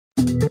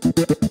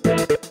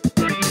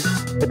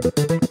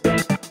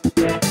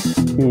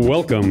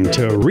Welcome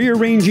to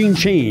Rearranging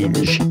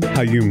Change,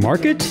 how you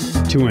market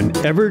to an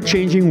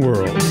ever-changing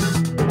world.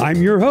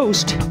 I'm your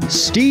host,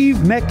 Steve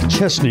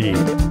McChesney.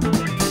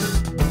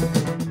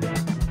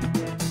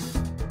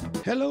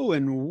 Hello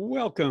and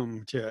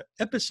welcome to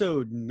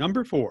episode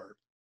number 4.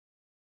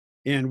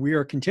 And we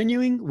are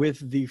continuing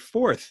with the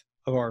 4th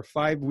of our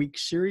 5-week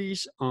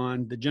series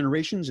on the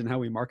generations and how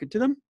we market to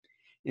them.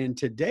 And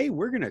today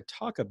we're going to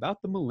talk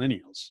about the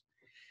millennials.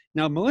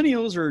 Now,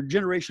 millennials, or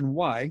Generation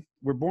Y,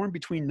 were born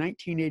between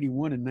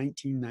 1981 and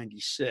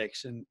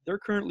 1996, and they're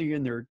currently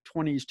in their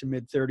 20s to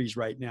mid-30s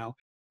right now.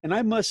 And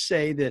I must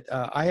say that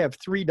I have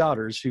 3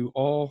 daughters who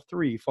all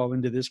 3 fall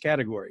into this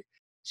category.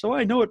 So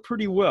I know it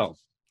pretty well.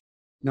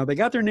 Now, they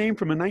got their name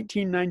from a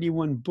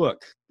 1991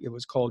 book. It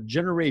was called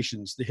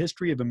Generations, The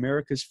History of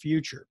America's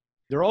Future.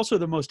 They're also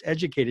the most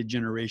educated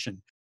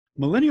generation.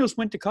 Millennials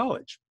went to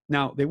college.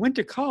 Now, they went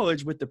to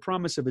college with the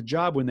promise of a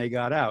job when they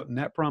got out, and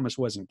that promise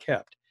wasn't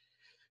kept.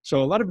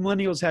 So a lot of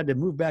millennials had to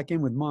move back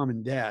in with mom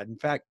and dad. In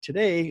fact,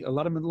 today, a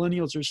lot of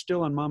millennials are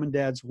still on mom and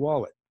dad's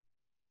wallet,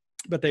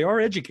 but they are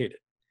educated.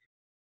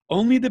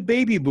 Only the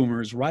baby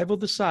boomers rival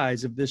the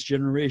size of this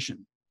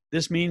generation.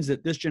 This means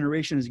that this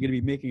generation is going to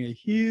be making a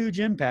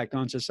huge impact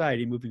on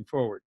society moving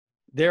forward.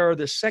 They are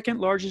the second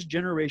largest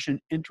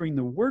generation entering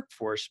the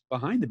workforce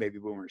behind the baby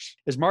boomers.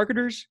 As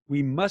marketers,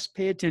 we must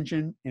pay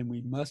attention and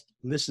we must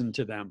listen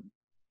to them.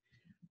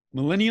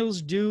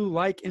 Millennials do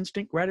like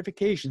instant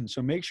gratification,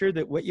 so make sure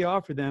that what you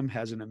offer them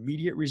has an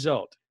immediate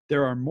result.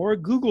 There are more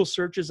Google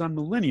searches on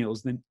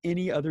millennials than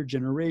any other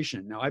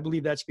generation. Now, I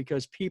believe that's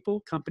because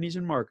people, companies,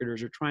 and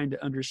marketers are trying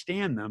to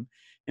understand them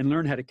and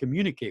learn how to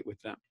communicate with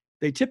them.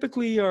 They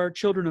typically are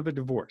children of a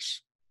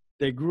divorce.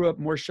 They grew up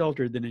more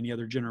sheltered than any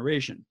other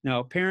generation.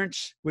 Now,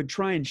 parents would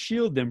try and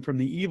shield them from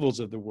the evils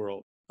of the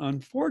world.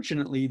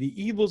 Unfortunately, the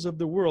evils of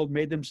the world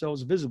made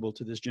themselves visible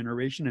to this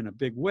generation in a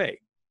big way.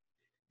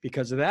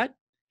 Because of that,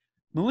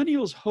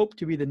 millennials hope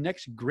to be the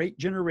next great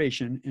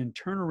generation and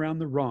turn around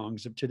the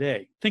wrongs of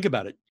today. Think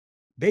about it.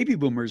 Baby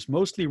boomers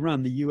mostly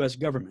run the U.S.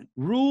 government.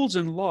 Rules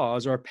and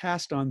laws are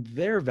passed on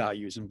their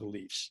values and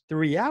beliefs. The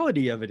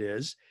reality of it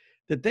is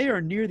that they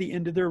are near the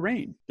end of their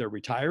reign. They're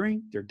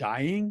retiring, they're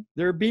dying,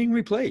 they're being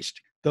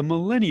replaced. The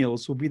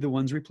millennials will be the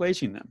ones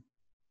replacing them.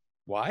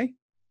 Why?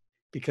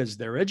 Because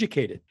they're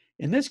educated.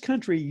 In this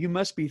country, you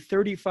must be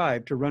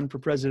 35 to run for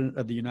president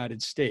of the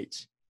United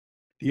States.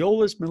 The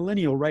oldest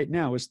millennial right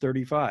now is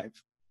 35.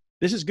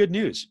 This is good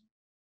news.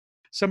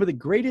 Some of the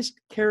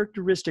greatest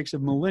characteristics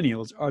of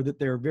millennials are that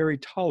they're very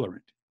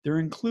tolerant, they're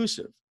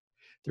inclusive,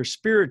 they're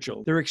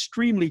spiritual, they're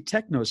extremely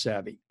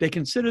techno-savvy. They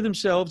consider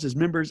themselves as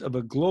members of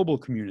a global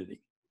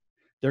community.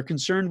 They're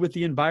concerned with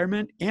the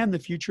environment and the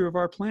future of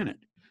our planet.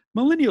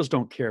 Millennials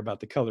don't care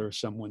about the color of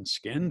someone's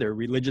skin, their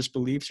religious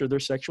beliefs, or their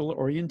sexual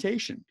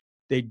orientation.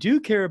 They do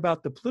care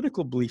about the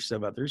political beliefs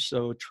of others,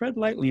 so tread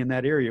lightly in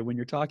that area when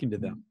you're talking to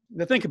them.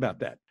 Now think about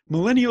that.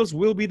 Millennials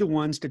will be the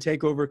ones to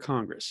take over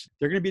Congress.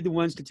 They're going to be the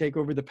ones to take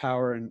over the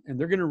power, and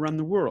they're going to run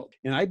the world.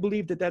 And I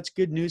believe that that's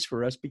good news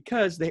for us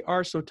because they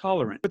are so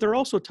tolerant. But they're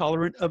also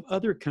tolerant of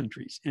other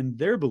countries and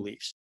their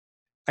beliefs.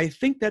 I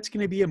think that's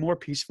going to be a more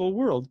peaceful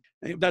world.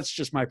 That's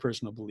just my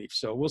personal belief.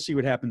 So we'll see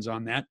what happens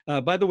on that.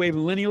 By the way,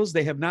 millennials,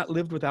 they have not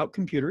lived without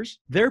computers.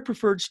 Their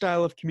preferred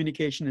style of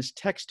communication is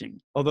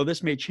texting, although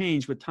this may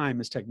change with time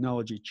as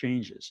technology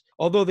changes.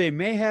 Although they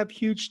may have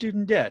huge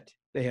student debt,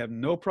 they have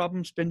no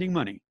problem spending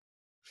money.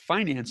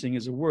 Financing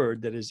is a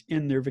word that is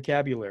in their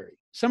vocabulary.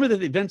 Some of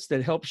the events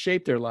that helped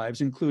shape their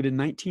lives include in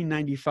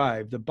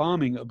 1995, the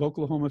bombing of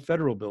Oklahoma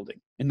Federal Building.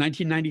 In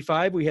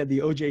 1995, we had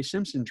the O.J.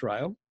 Simpson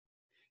trial.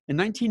 In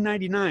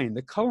 1999,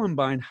 the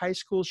Columbine High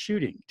School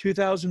shooting.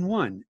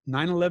 2001,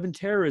 9/11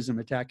 terrorism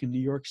attack in New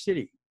York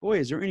City. Boy,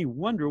 is there any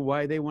wonder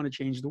why they want to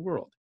change the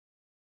world.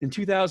 In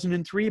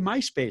 2003,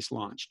 MySpace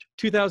launched.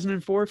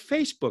 2004,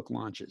 Facebook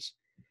launches.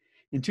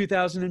 In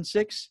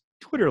 2006,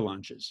 Twitter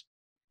launches.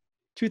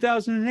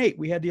 2008,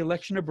 we had the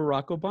election of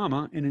Barack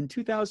Obama. And in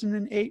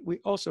 2008, we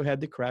also had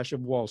the crash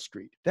of Wall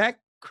Street. That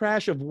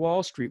crash of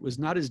Wall Street was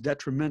not as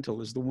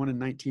detrimental as the one in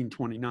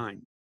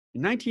 1929.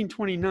 In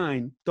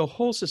 1929, the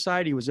whole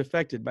society was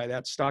affected by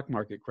that stock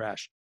market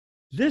crash.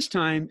 This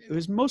time, it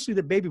was mostly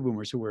the baby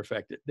boomers who were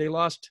affected. They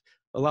lost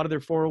a lot of their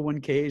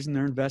 401ks and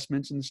their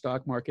investments in the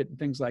stock market and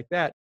things like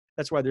that.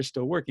 That's why they're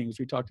still working, as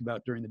we talked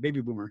about during the baby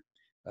boomer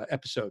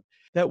episode.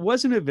 That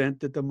was an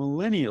event that the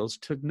millennials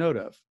took note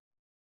of.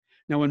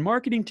 Now, when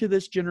marketing to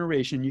this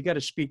generation, you got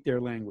to speak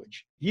their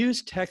language.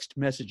 Use text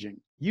messaging.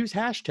 Use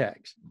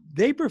hashtags.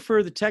 They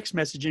prefer the text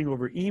messaging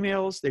over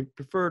emails. They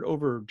prefer it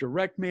over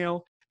direct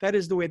mail. That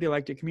is the way they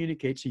like to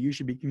communicate, so you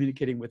should be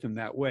communicating with them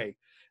that way.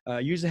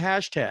 Use the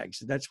hashtags.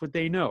 That's what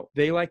they know.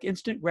 They like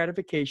instant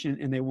gratification,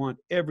 and they want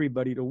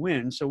everybody to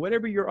win. So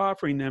whatever you're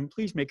offering them,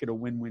 please make it a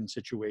win-win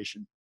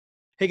situation.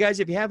 Hey,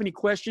 guys, if you have any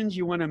questions,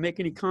 you want to make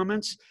any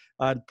comments,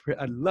 I'd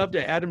love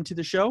to add them to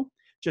the show.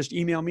 Just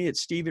email me at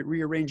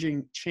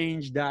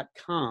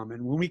steve@rearrangingchange.com.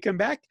 And when we come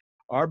back,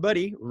 our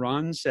buddy,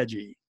 Ron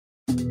Seggi.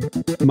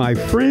 My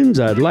friends,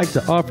 I'd like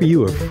to offer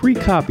you a free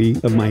copy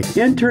of my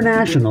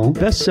international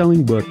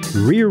best-selling book,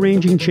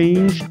 Rearranging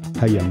Change,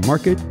 How You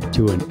Market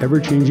to an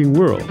Ever-Changing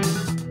World.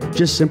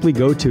 Just simply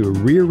go to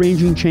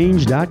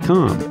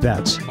rearrangingchange.com.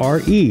 That's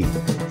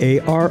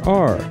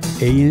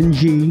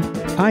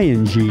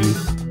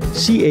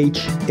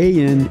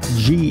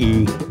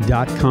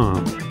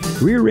rearrangingchange.com.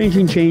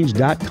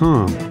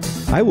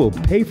 Rearrangingchange.com. I will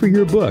pay for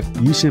your book.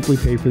 You simply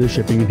pay for the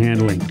shipping and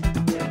handling.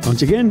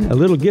 Once again, a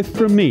little gift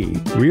from me.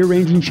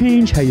 Rearranging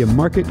Change, How You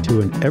Market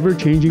to an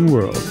Ever-Changing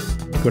World.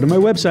 Go to my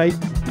website,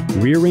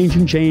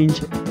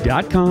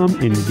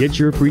 rearrangingchange.com, and get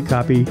your free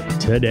copy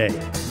today.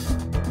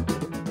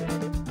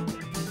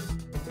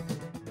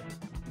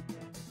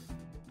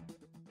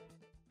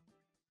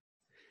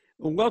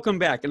 Welcome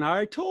back. And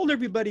I told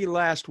everybody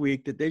last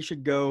week that they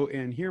should go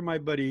and hear my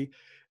buddy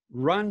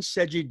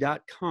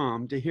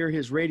RonSeggi.com to hear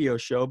his radio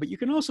show, but you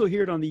can also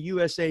hear it on the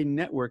USA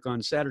Network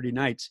on Saturday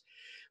nights.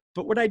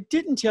 But what I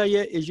didn't tell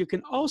you is you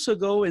can also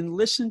go and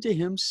listen to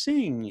him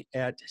sing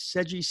at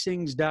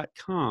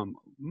seggisings.com.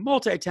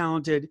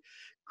 Multi-talented,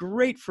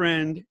 great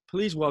friend.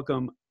 Please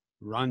welcome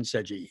Ron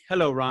Seggi.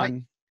 Hello,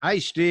 Ron. Hi,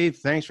 Steve.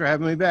 Thanks for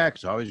having me back.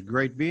 It's always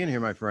great being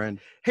here, my friend.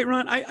 Hey,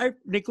 Ron, I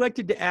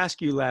neglected to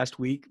ask you last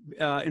week,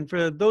 and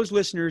for those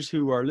listeners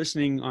who are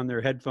listening on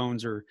their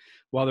headphones or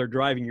while they're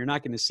driving, you're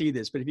not going to see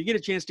this, but if you get a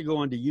chance to go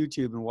onto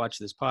YouTube and watch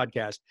this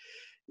podcast,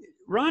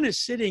 Ron is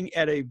sitting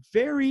at a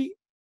very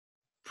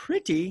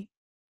pretty,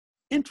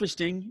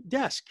 interesting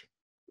desk.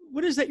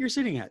 What is that you're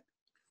sitting at?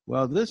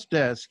 Well, this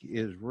desk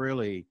is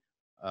really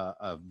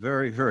a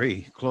very,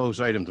 very close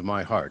item to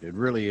my heart. It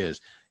really is.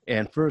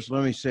 And first,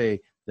 let me say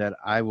that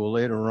I will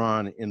later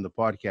on in the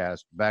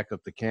podcast back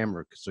up the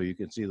camera so you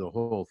can see the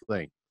whole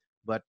thing.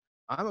 But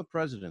I'm a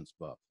president's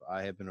buff.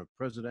 I have been a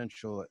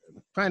presidential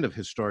kind of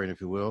historian, if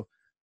you will,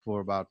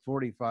 for about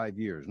 45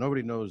 years.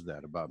 Nobody knows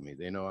that about me.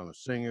 They know I'm a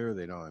singer.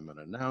 They know I'm an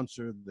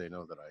announcer. They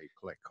know that I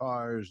collect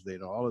cars. They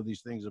know all of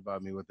these things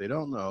about me. What they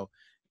don't know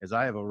is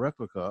I have a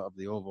replica of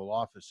the Oval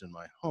Office in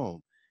my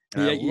home.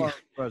 And I love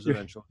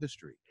presidential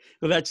history.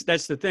 Well, that's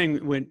the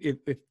thing. When if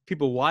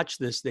people watch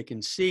this, they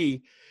can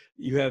see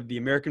you have the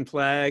American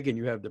flag and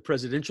you have the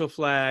presidential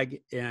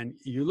flag, and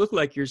you look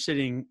like you're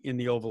sitting in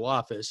the Oval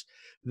Office.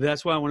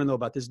 That's why I want to know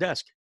about this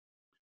desk.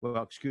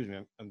 Well, excuse me.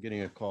 I'm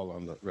getting a call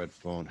on the red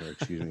phone here.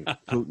 Excuse me.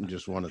 Putin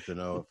just wanted to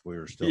know if we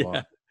were still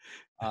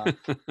on.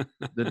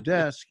 The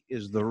desk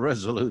is the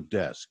Resolute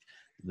desk.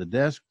 The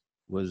desk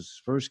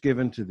was first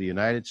given to the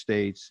United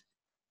States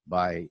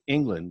by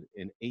England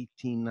in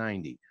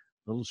 1890.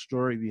 Little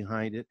story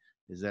behind it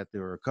is that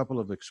there were a couple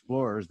of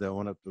explorers that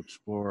went up to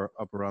explore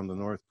up around the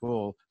North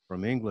Pole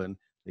from England.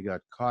 They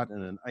got caught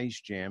in an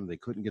ice jam. They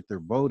couldn't get their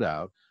boat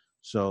out,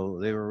 so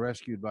they were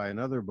rescued by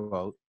another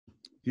boat.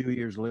 A few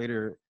years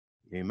later,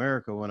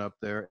 America went up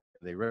there.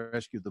 They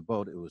rescued the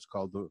boat. It was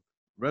called the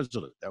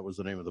Resolute. That was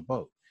the name of the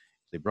boat.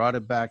 They brought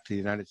it back to the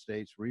United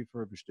States,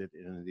 refurbished it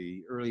in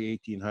the early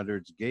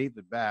 1800s, gave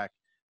it back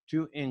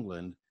to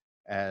England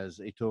as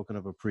a token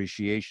of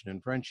appreciation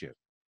and friendship.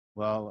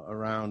 Well,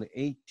 around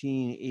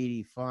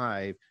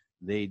 1885,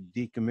 they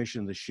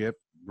decommissioned the ship,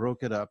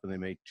 broke it up, and they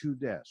made two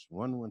desks.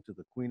 One went to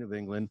the Queen of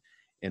England,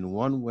 and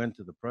one went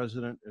to the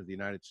President of the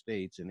United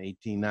States in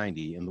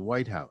 1890 in the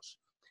White House.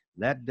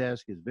 That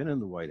desk has been in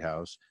the White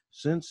House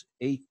since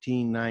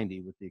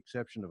 1890, with the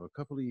exception of a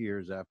couple of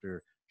years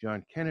after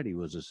John Kennedy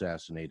was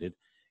assassinated,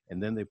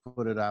 and then they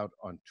put it out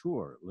on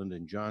tour.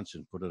 Lyndon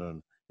Johnson put it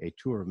on a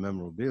tour of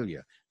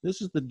memorabilia.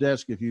 This is the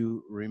desk, if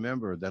you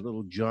remember, that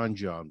little John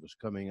was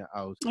coming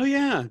out. Oh,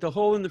 yeah, the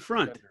hole in the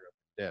front.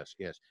 Desk,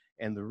 yes.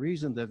 And the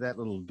reason that that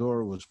little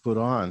door was put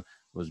on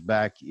was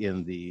back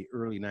in the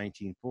early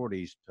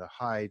 1940s to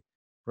hide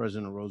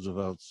President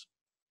Roosevelt's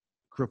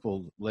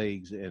crippled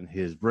legs and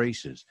his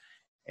braces.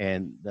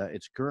 And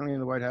it's currently in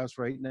the White House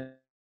right now.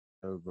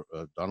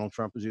 Donald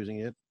Trump is using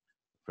it.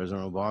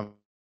 President Obama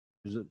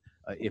uses it.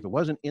 If it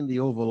wasn't in the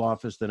Oval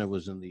Office, then it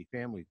was in the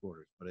family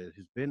quarters. But it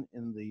has been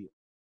in the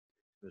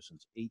office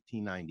since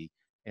 1890.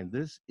 And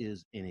this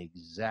is an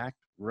exact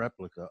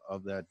replica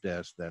of that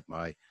desk that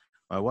my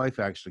wife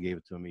actually gave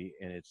it to me.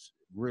 And it's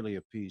really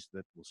a piece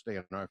that will stay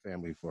in our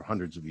family for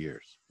hundreds of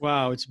years.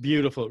 Wow, it's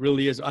beautiful. It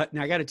really is.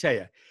 Now, I got to tell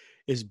you,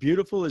 as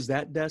beautiful as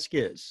that desk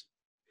is,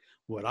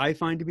 what I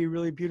find to be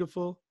really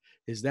beautiful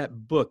is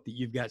that book that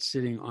you've got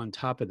sitting on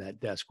top of that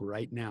desk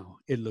right now.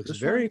 It looks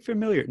very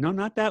familiar. No,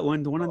 not that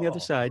one. The one on the other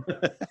side. This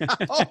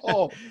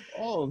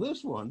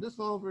one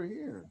over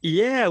here.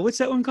 Yeah. What's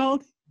that one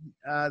called?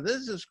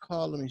 This is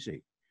called, let me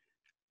see.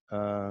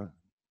 Let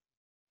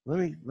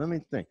me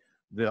think.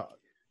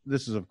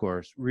 This is, of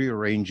course,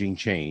 Rearranging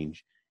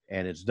Change,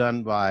 and it's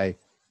done by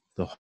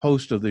the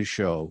host of this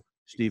show,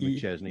 Steve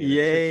McChesney. Yay.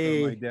 It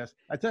sits on my desk.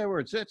 I tell you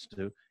where it sits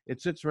to.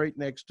 It sits right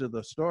next to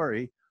the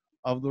story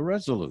of the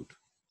Resolute.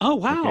 Oh,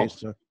 wow. Okay,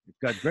 so it's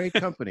got great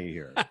company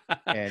here.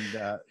 And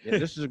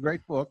this is a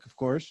great book, of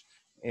course.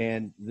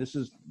 And this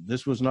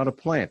was not a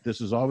plant.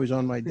 This is always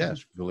on my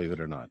desk, believe it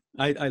or not.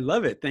 I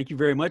love it. Thank you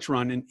very much,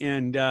 Ron.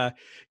 And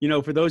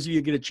for those of you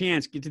who get a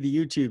chance, get to the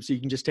YouTube so you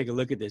can just take a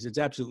look at this. It's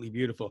absolutely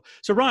beautiful.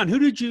 So, Ron, who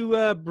did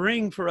you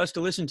bring for us to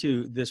listen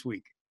to this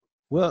week?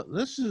 Well,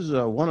 this is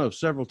one of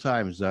several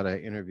times that I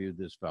interviewed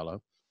this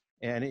fellow.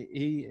 And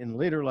he, in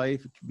later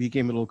life,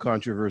 became a little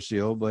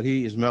controversial, but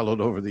he has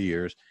mellowed over the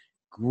years.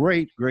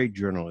 Great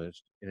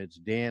journalist, and it's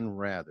Dan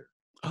Rather.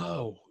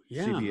 Oh,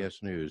 yeah.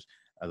 CBS News.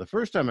 The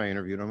first time I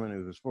interviewed him, and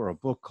it was for a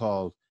book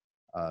called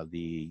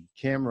The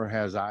Camera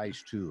Has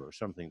Eyes Too, or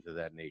something to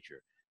that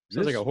nature.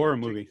 Sounds like a horror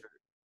movie.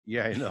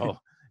 Yeah, I know.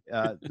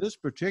 This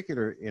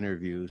particular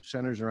interview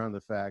centers around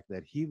the fact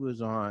that he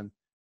was on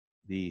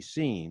the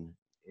scene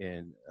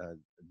in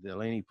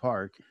Delaney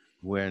Park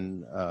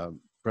when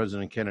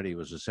President Kennedy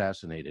was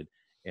assassinated.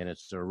 And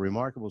it's a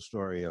remarkable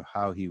story of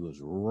how he was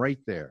right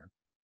there.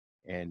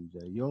 And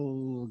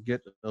you'll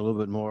get a little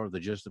bit more of the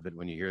gist of it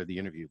when you hear the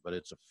interview, but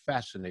it's a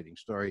fascinating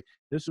story.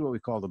 This is what we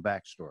call the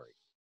backstory.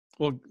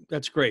 Well,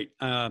 that's great.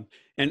 And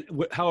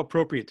how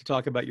appropriate to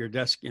talk about your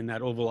desk in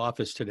that Oval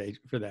Office today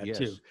for that, yes.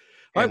 too.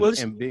 All right,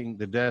 and being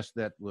the desk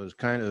that was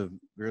kind of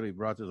really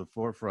brought to the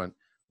forefront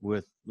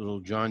with little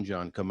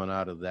John coming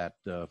out of that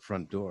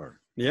front door.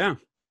 Yeah,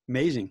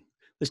 amazing.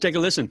 Let's take a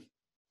listen.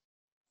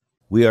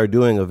 We are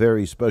doing a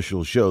very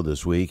special show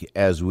this week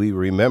as we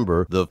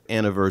remember the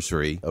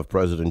anniversary of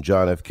President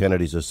John F.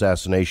 Kennedy's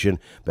assassination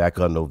back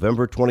on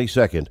November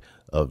 22nd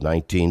of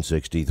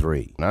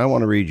 1963. And I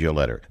want to read you a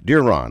letter.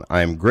 Dear Ron,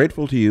 I am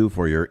grateful to you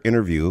for your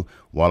interview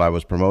while I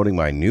was promoting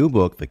my new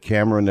book, The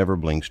Camera Never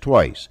Blinks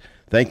Twice.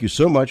 Thank you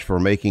so much for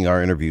making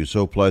our interview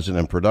so pleasant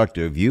and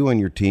productive. You and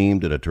your team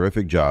did a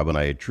terrific job, and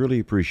I truly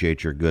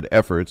appreciate your good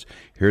efforts.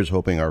 Here's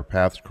hoping our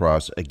paths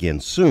cross again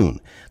soon.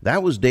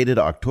 That was dated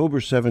October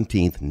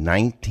 17th,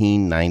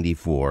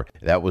 1994.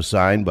 That was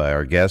signed by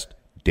our guest,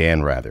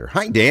 Dan Rather.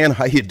 Hi, Dan.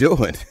 How you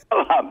doing?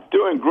 Well, I'm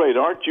doing great.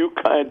 Aren't you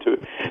kind to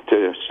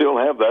still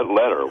have that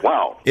letter?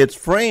 Wow. It's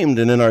framed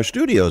and in our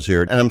studios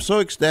here, and I'm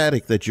so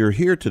ecstatic that you're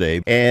here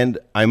today. And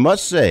I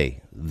must say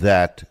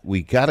that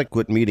we got to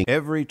quit meeting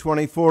every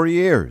 24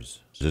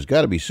 years. There's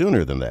got to be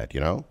sooner than that, you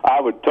know? I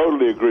would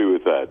totally agree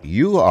with that.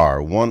 You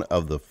are one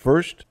of the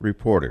first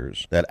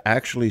reporters that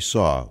actually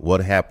saw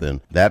what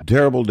happened that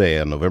terrible day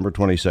on November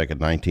 22nd,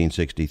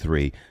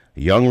 1963. A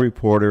young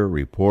reporter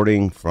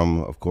reporting from,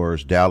 of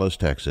course, Dallas,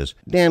 Texas.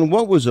 Dan,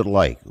 what was it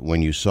like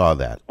when you saw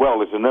that?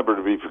 Well, it's a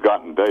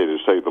never-to-be-forgotten day, to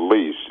say the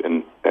least.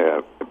 And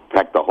in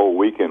fact, the whole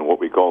weekend, what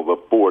we call the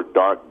 4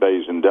 dark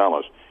days in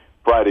Dallas.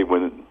 Friday,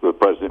 when the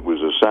president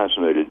was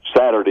assassinated.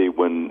 Saturday,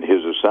 when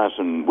his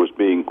assassin was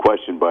being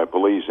questioned by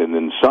police. And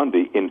then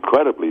Sunday,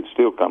 incredibly, it's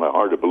still kind of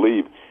hard to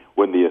believe,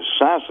 when the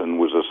assassin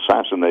was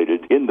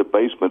assassinated in the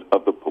basement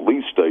of the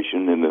police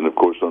station. And then, of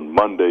course, on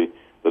Monday,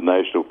 the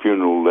national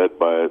funeral led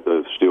by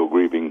the still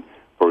grieving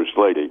First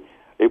Lady.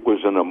 It was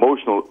an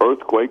emotional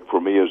earthquake for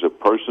me as a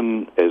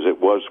person, as it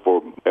was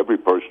for every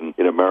person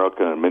in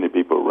America and many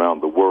people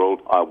around the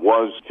world. I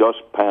was just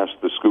past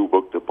the school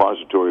book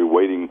depository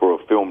waiting for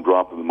a film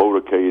drop in the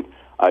motorcade.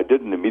 I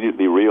didn't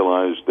immediately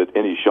realize that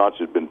any shots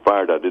had been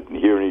fired. I didn't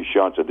hear any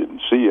shots. I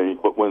didn't see any.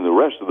 But when the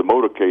rest of the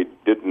motorcade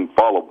didn't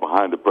follow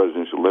behind the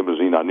presidential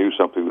limousine, I knew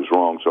something was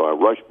wrong. So I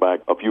rushed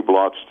back a few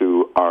blocks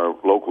to our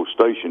local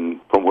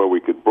station from where we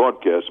could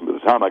broadcast. And by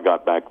the time I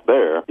got back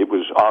there, it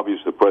was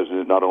obvious the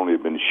president not only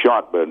had been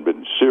shot, but had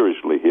been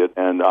seriously hit.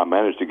 And I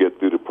managed to get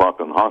through to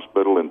Parkland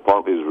Hospital. And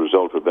partly as a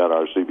result of that,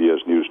 our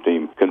CBS News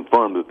team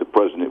confirmed that the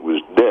president was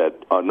dead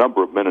a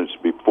number of minutes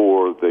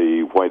before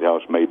the White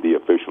House made the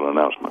official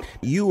announcement.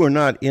 You were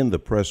not in the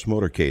press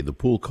motorcade, the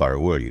pool car,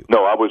 were you?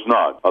 No, I was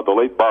not. The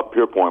late Bob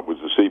Pierpoint was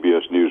the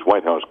CBS News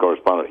White House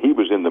correspondent. He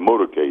was in the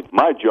motorcade.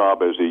 My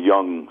job as a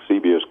young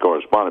CBS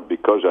correspondent,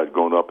 because I'd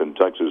grown up in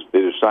Texas,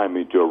 they assigned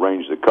me to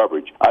arrange the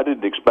coverage. I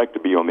didn't expect to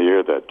be on the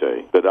air that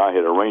day, but I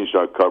had arranged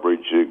our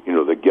coverage,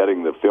 the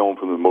getting the film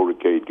from the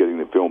motorcade, getting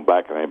the film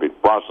back, and having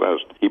it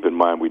processed. Keep in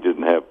mind, we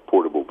didn't have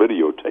portable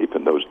videotape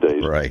in those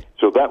days. Right.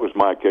 So that was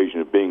my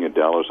occasion of being in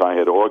Dallas. I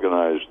had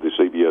organized the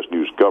CBS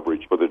News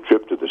coverage for the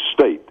trip to the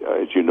state.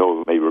 As you know,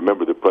 you may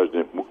remember the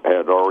president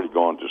had already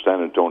gone to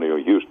San Antonio,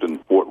 Houston,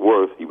 Fort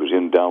Worth. He was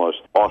in Dallas.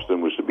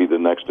 Austin was to be the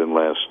next and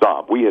last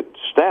stop. We had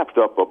staffed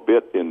up a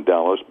bit in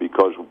Dallas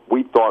because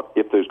we thought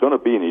if there's going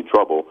to be any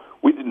trouble,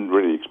 we didn't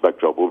really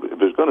expect trouble. If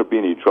there's going to be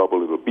any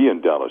trouble, it would be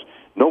in Dallas.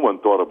 No one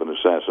thought of an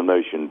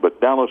assassination,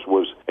 but Dallas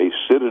was a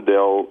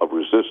citadel of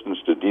resistance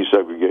to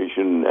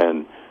desegregation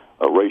and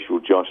racial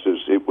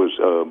justice. It was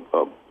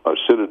a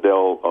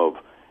citadel of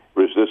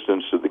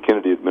resistance to the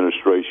Kennedy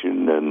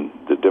administration and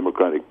the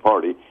Democratic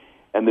Party.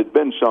 And there'd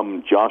been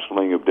some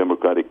jostling of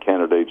Democratic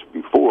candidates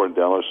before in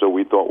Dallas, so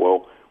we thought,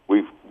 well,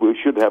 we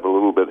should have a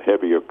little bit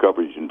heavier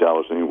coverage in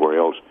Dallas than anywhere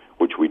else,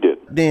 which we did.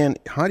 Dan,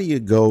 how do you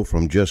go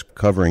from just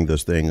covering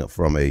this thing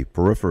from a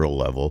peripheral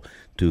level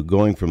to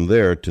going from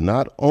there to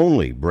not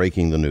only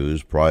breaking the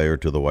news prior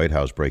to the White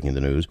House breaking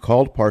the news,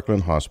 called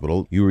Parkland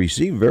Hospital. You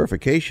received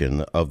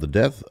verification of the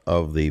death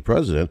of the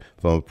president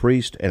from a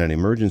priest and an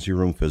emergency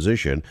room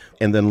physician,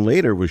 and then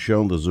later was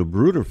shown the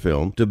Zapruder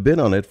film to bid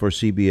on it for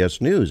CBS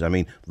News. I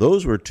mean,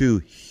 those were two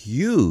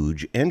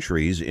huge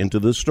entries into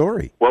the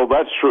story. Well,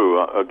 that's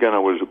true. Again, I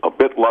was a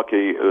bit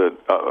lucky that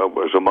I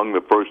was among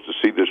the first to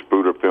see this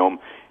Zapruder film,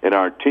 and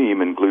our team,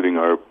 including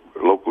our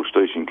local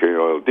station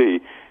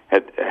KRLD,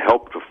 had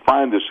helped to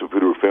find this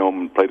Zapruder film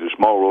and played a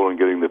small role in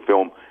getting the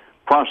film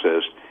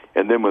processed.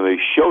 And then when they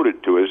showed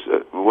it to us,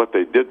 what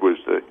they did was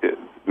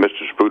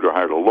Mr. Zapruder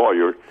hired a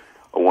lawyer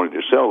who wanted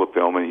to sell the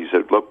film, and he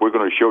said, look, we're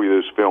going to show you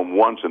this film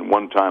once and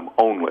one time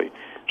only.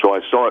 So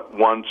I saw it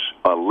once,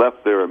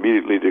 left there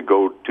immediately to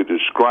go to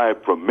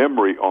describe from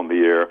memory on the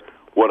air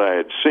what I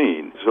had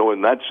seen. So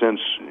in that sense,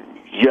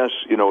 yes,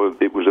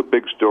 it was a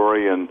big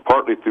story, and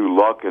partly through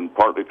luck and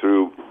partly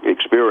through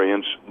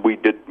experience, we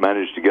did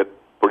manage to get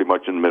pretty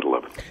much in the middle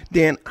of it.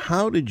 Dan,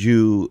 how did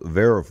you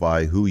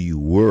verify who you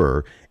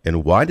were,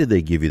 and why did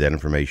they give you that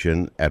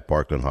information at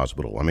Parkland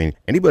Hospital? I mean,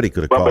 anybody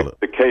could have called it.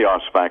 The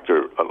chaos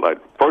factor,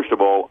 first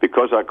of all,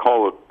 because I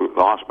called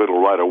the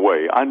hospital right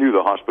away, I knew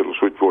the hospital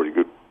switchboard would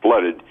get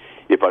flooded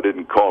if I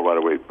didn't call right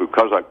away.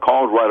 Because I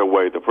called right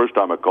away, the first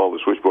time I called, the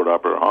switchboard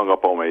operator hung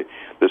up on me.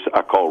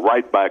 I called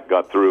right back,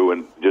 got through,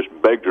 and just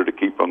begged her to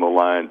keep on the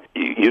line.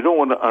 You don't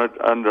want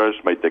to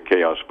underestimate the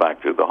chaos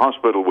factor. The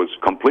hospital was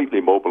completely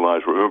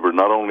mobilized. Remember,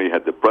 not only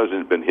had the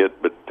president been hit,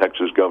 but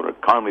Texas Governor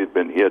Connolly had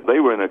been hit. They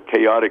were in a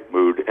chaotic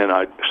mood, and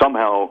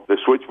somehow the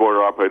switchboard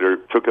operator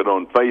took it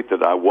on faith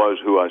that I was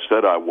who I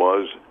said I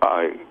was.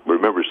 I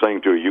remember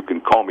saying to her, you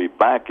can call me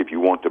back if you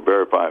want to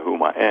verify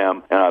whom I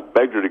am, and I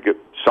begged her to get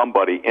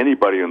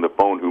anybody on the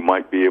phone who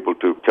might be able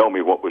to tell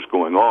me what was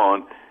going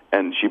on.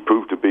 And she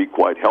proved to be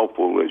quite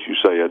helpful. As you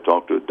say, I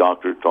talked to a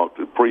doctor, talked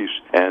to a priest,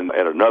 and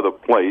at another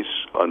place,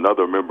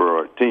 another member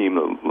of our team,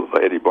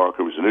 Eddie Barker,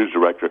 who was the news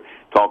director,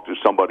 talked to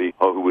somebody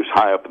who was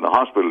high up in the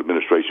hospital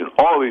administration.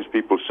 All these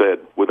people said,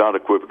 without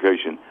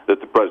equivocation, that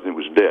the president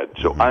was dead.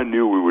 So I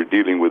knew we were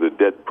dealing with a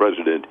dead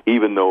president,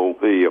 even though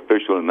the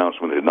official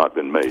announcement had not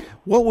been made.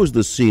 What was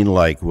the scene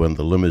like when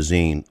the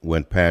limousine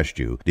went past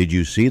you? Did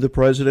you see the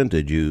president?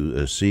 Did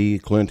you see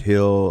Clint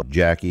Hill,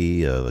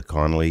 Jackie, the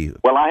Connolly?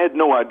 Well, I had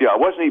no idea. I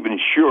wasn't even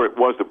sure it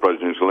was the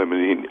president's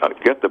limousine. I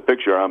get the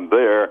picture. I'm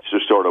there,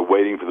 just sort of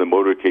waiting for the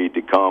motorcade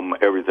to come.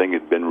 Everything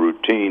had been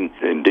routine,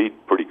 indeed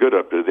pretty good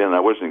up to then.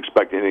 I wasn't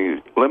expecting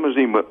any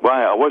limousine, but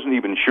I wasn't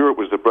even sure it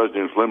was the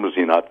president's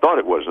limousine. I thought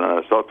it was, and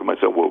I thought to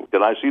myself, well,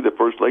 did I see the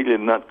first lady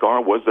in that car?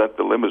 Was that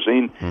the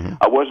limousine?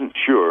 I wasn't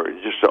sure.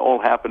 It just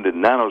all happened in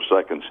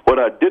nanoseconds. What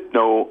I did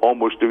know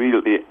almost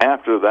immediately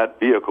after that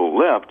vehicle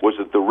left was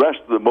that the rest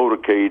of the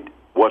motorcade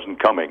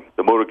wasn't coming.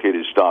 The motorcade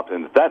had stopped,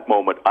 and at that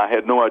moment, I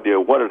had no idea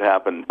what had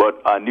happened,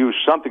 but I knew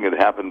something had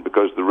happened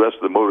because the rest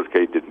of the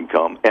motorcade didn't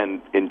come.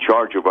 And in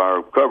charge of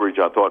our coverage,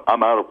 I thought,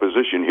 I'm out of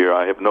position here.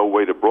 I have no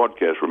way to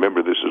broadcast.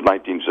 Remember, this is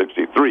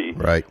 1963.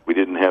 Right. We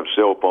didn't have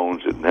cell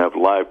phones, didn't have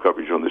live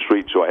coverage on the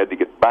street, so I had to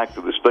get back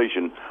to the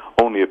station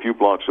only a few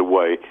blocks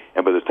away.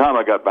 And by the time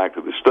I got back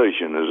to the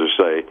station, as I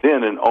say,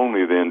 then and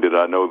only then did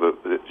I know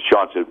that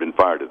shots had been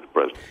fired at the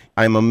president.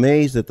 I'm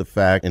amazed at the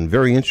fact, and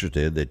very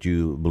interested, that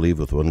you believe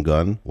with one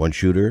gun, one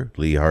shooter,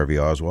 Lee Harvey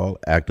Oswald,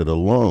 acted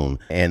alone.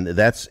 And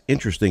that's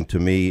interesting to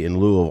me in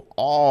lieu of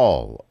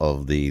all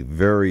of the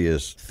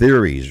various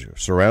theories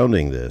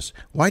surrounding this.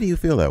 Why do you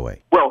feel that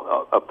way?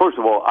 Well, first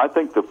of all, I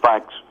think the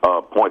facts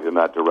point in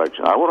that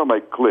direction. I want to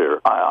make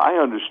clear, I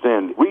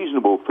understand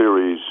reasonable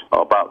theories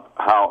about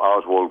how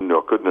Oswald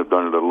couldn't have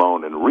done it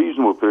alone, and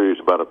reasonable theories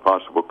about a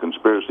possible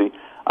conspiracy.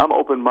 I'm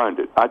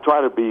open-minded. I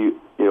try to be,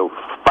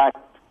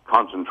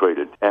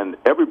 fact-concentrated, and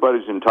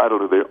everybody's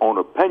entitled to their own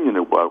opinion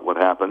about what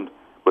happened,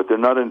 but they're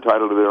not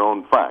entitled to their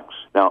own facts.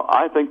 Now,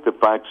 I think the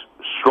facts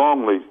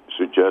strongly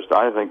suggest,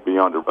 I think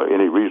beyond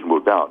any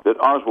reasonable doubt, that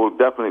Oswald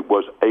definitely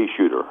was a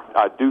shooter.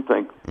 I do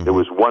think there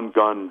was one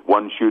gun,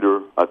 one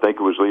shooter. I think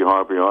it was Lee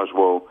Harvey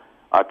Oswald.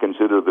 I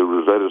consider the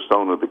Rosetta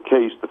Stone of the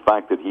case the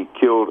fact that he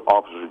killed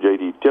Officer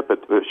J.D.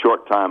 Tippit a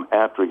short time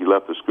after he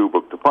left the school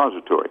book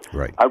depository.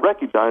 Right. I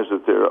recognize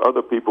that there are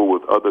other people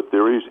with other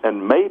theories,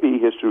 and maybe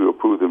history will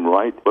prove them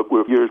right, but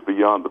we're years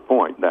beyond the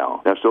point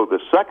now. And so the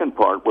second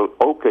part, well,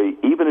 okay,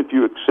 even if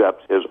you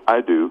accept, as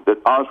I do,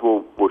 that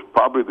Oswald was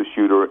probably the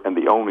shooter and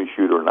the only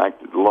shooter and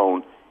acted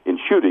alone in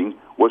shooting,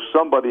 was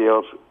somebody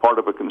else part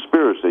of a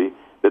conspiracy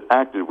that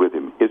acted with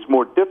him? It's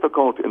more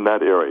difficult in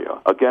that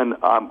area. Again,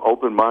 I'm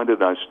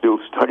open-minded. I still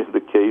study the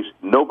case.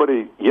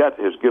 Nobody yet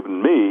has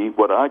given me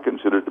what I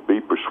consider to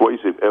be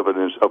persuasive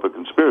evidence of a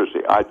conspiracy.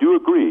 I do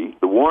agree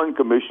the Warren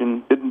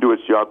Commission didn't do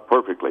its job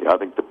perfectly. I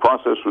think the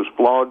process was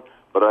flawed,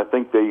 but I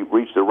think they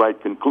reached the right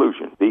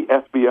conclusion. The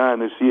FBI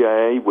and the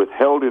CIA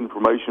withheld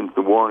information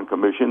from the Warren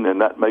Commission, and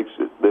that makes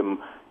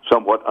them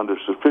somewhat under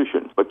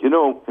suspicion. But,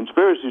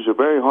 conspiracies are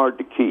very hard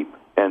to keep.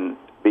 And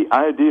the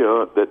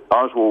idea that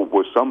Oswald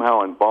was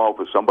somehow involved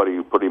with somebody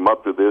who put him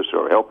up to this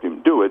or helped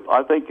him do it,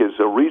 I think is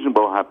a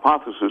reasonable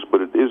hypothesis,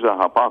 but it is a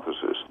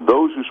hypothesis.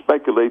 Those who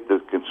speculate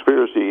that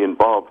conspiracy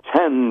involved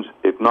tens,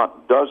 if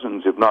not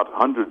dozens, if not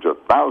hundreds or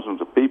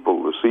thousands of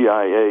people, the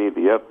CIA,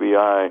 the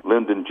FBI,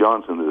 Lyndon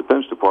Johnson, the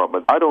Defense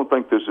Department, I don't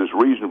think this is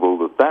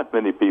reasonable that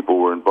many people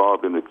were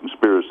involved in the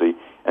conspiracy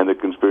and the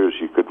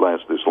conspiracy could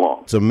last this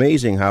long. It's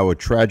amazing how a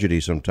tragedy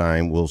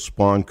sometime will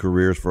spawn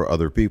careers for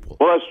other people.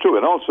 Well, that's true.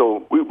 And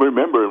also, we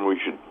remember, and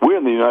we're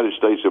in the United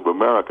States of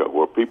America,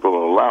 where people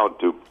are allowed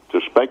to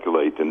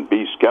speculate and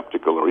be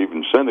skeptical or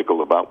even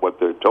cynical about what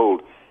they're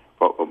told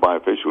by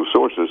official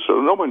sources.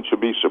 So no one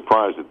should be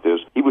surprised at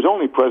this. He was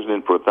only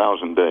president for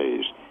 1,000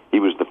 days. He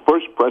was the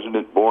first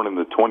president born in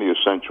the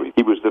 20th century.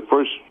 He was the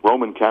first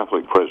Roman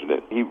Catholic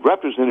president. He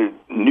represented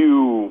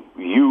new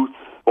youth,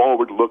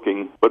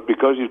 forward-looking, but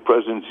because his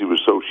presidency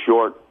was so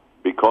short,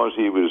 because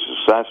he was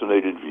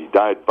assassinated, he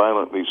died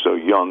violently so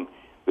young,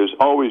 there's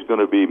always going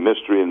to be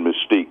mystery and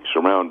mystique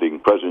surrounding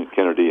President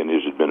Kennedy and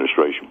his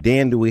administration.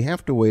 Dan, do we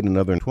have to wait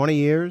another 20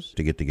 years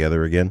to get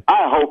together again?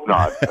 I hope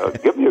not.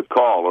 Give me a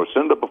call or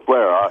send up a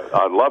flare.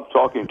 I love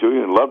talking to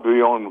you and love to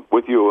be on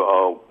with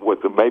you with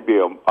maybe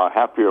a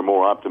happier,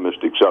 more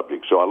optimistic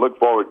subject. So I look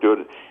forward to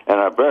it, and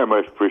I very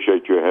much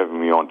appreciate you having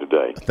me on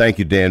today. Thank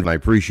you, Dan. I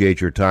appreciate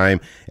your time,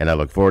 and I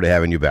look forward to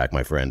having you back,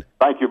 my friend.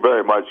 Thank you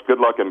very much. Good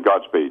luck and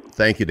Godspeed.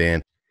 Thank you,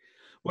 Dan.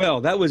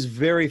 Well, that was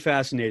very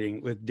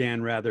fascinating with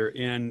Dan Rather.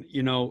 And,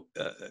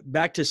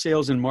 back to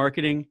sales and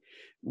marketing,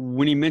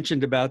 when he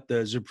mentioned about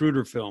the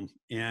Zapruder film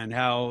and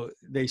how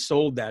they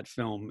sold that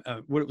film,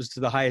 what it was to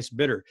the highest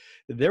bidder,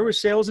 there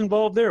was sales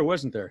involved there,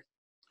 wasn't there?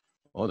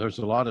 Oh, there's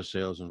a lot of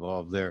sales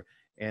involved there.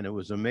 And it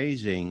was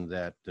amazing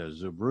that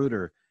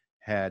Zapruder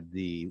had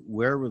the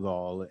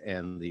wherewithal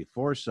and the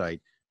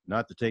foresight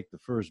not to take the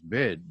first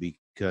bid,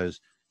 because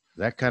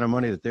that kind of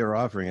money that they were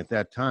offering at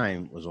that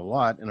time was a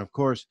lot. And of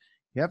course,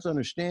 you have to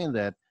understand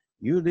that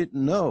you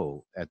didn't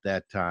know at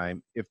that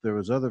time if there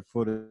was other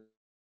footage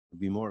that would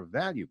be more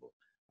valuable.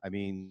 I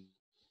mean,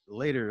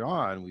 later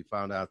on, we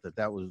found out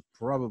that was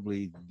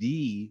probably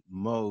the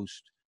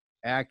most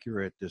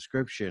accurate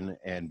description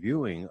and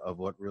viewing of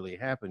what really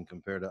happened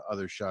compared to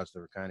other shots that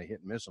were kind of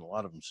hit and miss, and a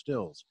lot of them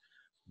stills.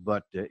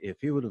 But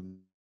if he would have,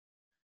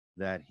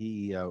 that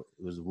he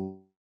was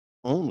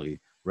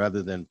only,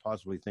 rather than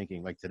possibly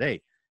thinking like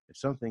today, if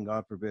something,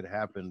 God forbid,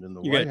 happened in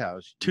the White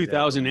House,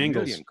 2,000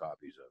 angles, million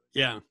copies of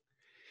it.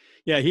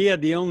 Yeah, he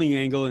had the only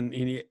angle, and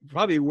he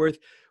probably worth,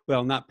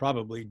 well, not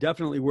probably,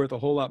 definitely worth a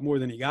whole lot more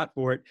than he got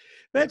for it.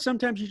 But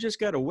sometimes you just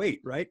got to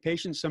wait, right?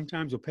 Patience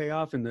sometimes will pay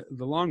off in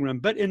the long run.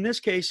 But in this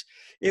case,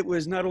 it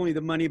was not only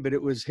the money, but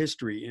it was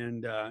history.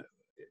 And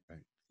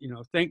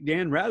thank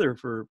Dan Rather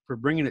for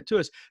bringing it to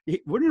us.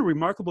 What a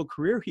remarkable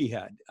career he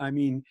had. I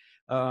mean,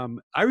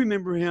 I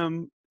remember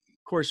him,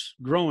 of course,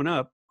 growing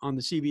up on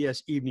the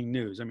CBS Evening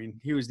News. I mean,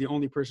 he was the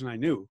only person I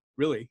knew,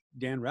 really.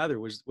 Dan Rather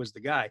was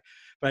the guy.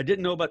 But I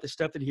didn't know about the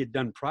stuff that he had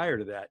done prior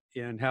to that,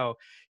 and how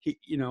he,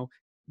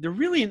 the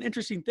really an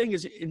interesting thing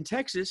is in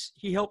Texas,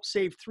 he helped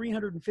save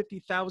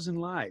 350,000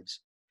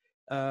 lives.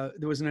 There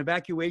was an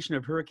evacuation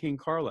of Hurricane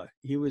Carla.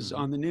 He was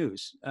on the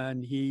news,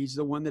 and he's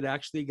the one that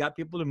actually got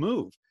people to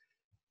move.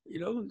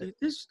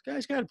 This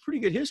guy's got a pretty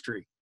good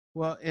history.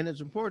 Well, and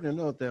it's important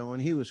to note that when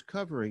he was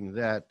covering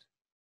that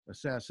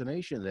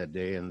assassination that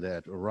day and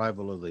that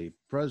arrival of the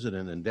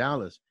president in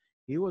Dallas,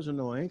 he wasn't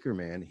no anchor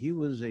man. He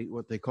was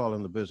what they call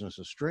in the business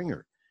a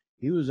stringer.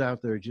 He was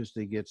out there just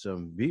to get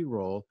some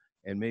B-roll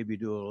and maybe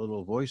do a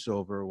little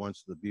voiceover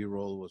once the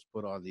B-roll was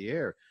put on the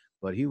air.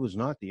 But he was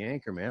not the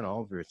anchor man.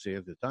 All of it say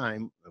at the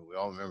time, we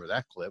all remember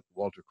that clip,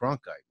 Walter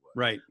Cronkite was.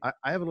 Right. I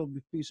have a little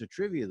piece of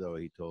trivia, though,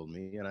 he told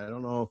me, and I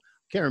don't know,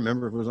 can't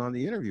remember if it was on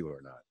the interview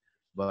or not.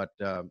 But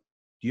do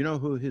you know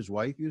who his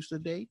wife used to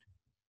date?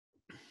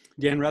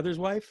 Dan Rather's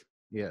wife?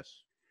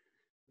 Yes.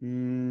 I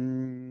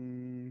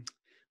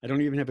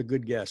don't even have a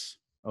good guess.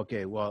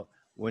 Okay, well,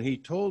 when he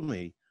told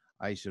me,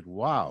 I said,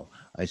 wow.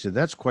 I said,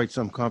 that's quite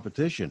some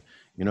competition.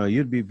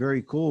 You'd be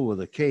very cool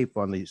with a cape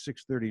on the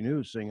 6:30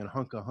 news singing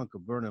Hunka Hunka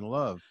Burnin'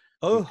 Love,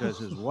 because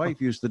his wife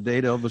used to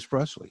date Elvis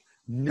Presley.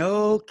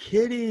 No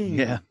kidding.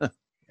 Yeah.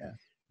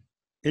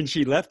 And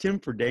she left him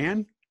for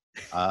Dan?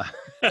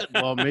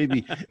 Well,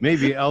 maybe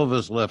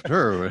Elvis left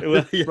her.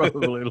 Well, yeah.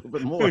 Probably a little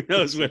bit more. Who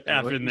knows what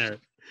happened there?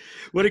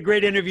 What a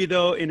great interview,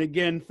 though. And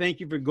again, thank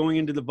you for going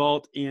into the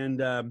vault. And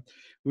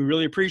we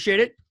really appreciate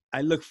it.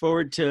 I look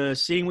forward to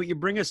seeing what you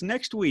bring us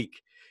next week.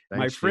 Thanks,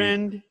 my Steve.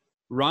 Friend,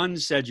 Ron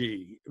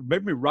Seggi.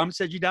 Remember,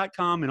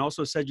 RonSeggi.com and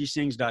also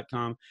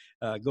SeggiSings.com.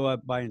 Go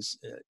up by and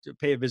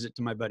pay a visit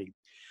to my buddy.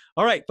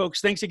 All right, folks,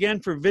 thanks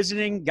again for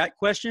visiting. Got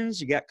questions?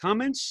 You got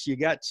comments? You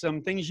got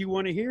some things you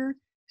want to hear?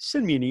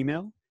 Send me an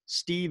email,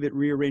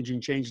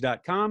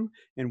 steve@rearrangingchange.com,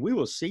 and we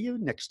will see you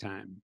next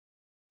time.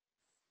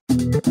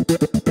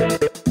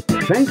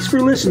 Thanks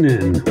for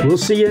listening. We'll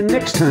see you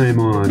next time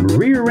on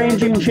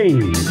Rearranging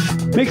Change.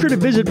 Make sure to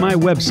visit my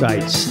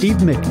website,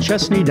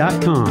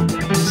 stevemcchesney.com.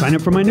 Sign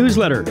up for my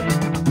newsletter.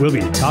 We'll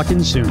be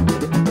talking soon.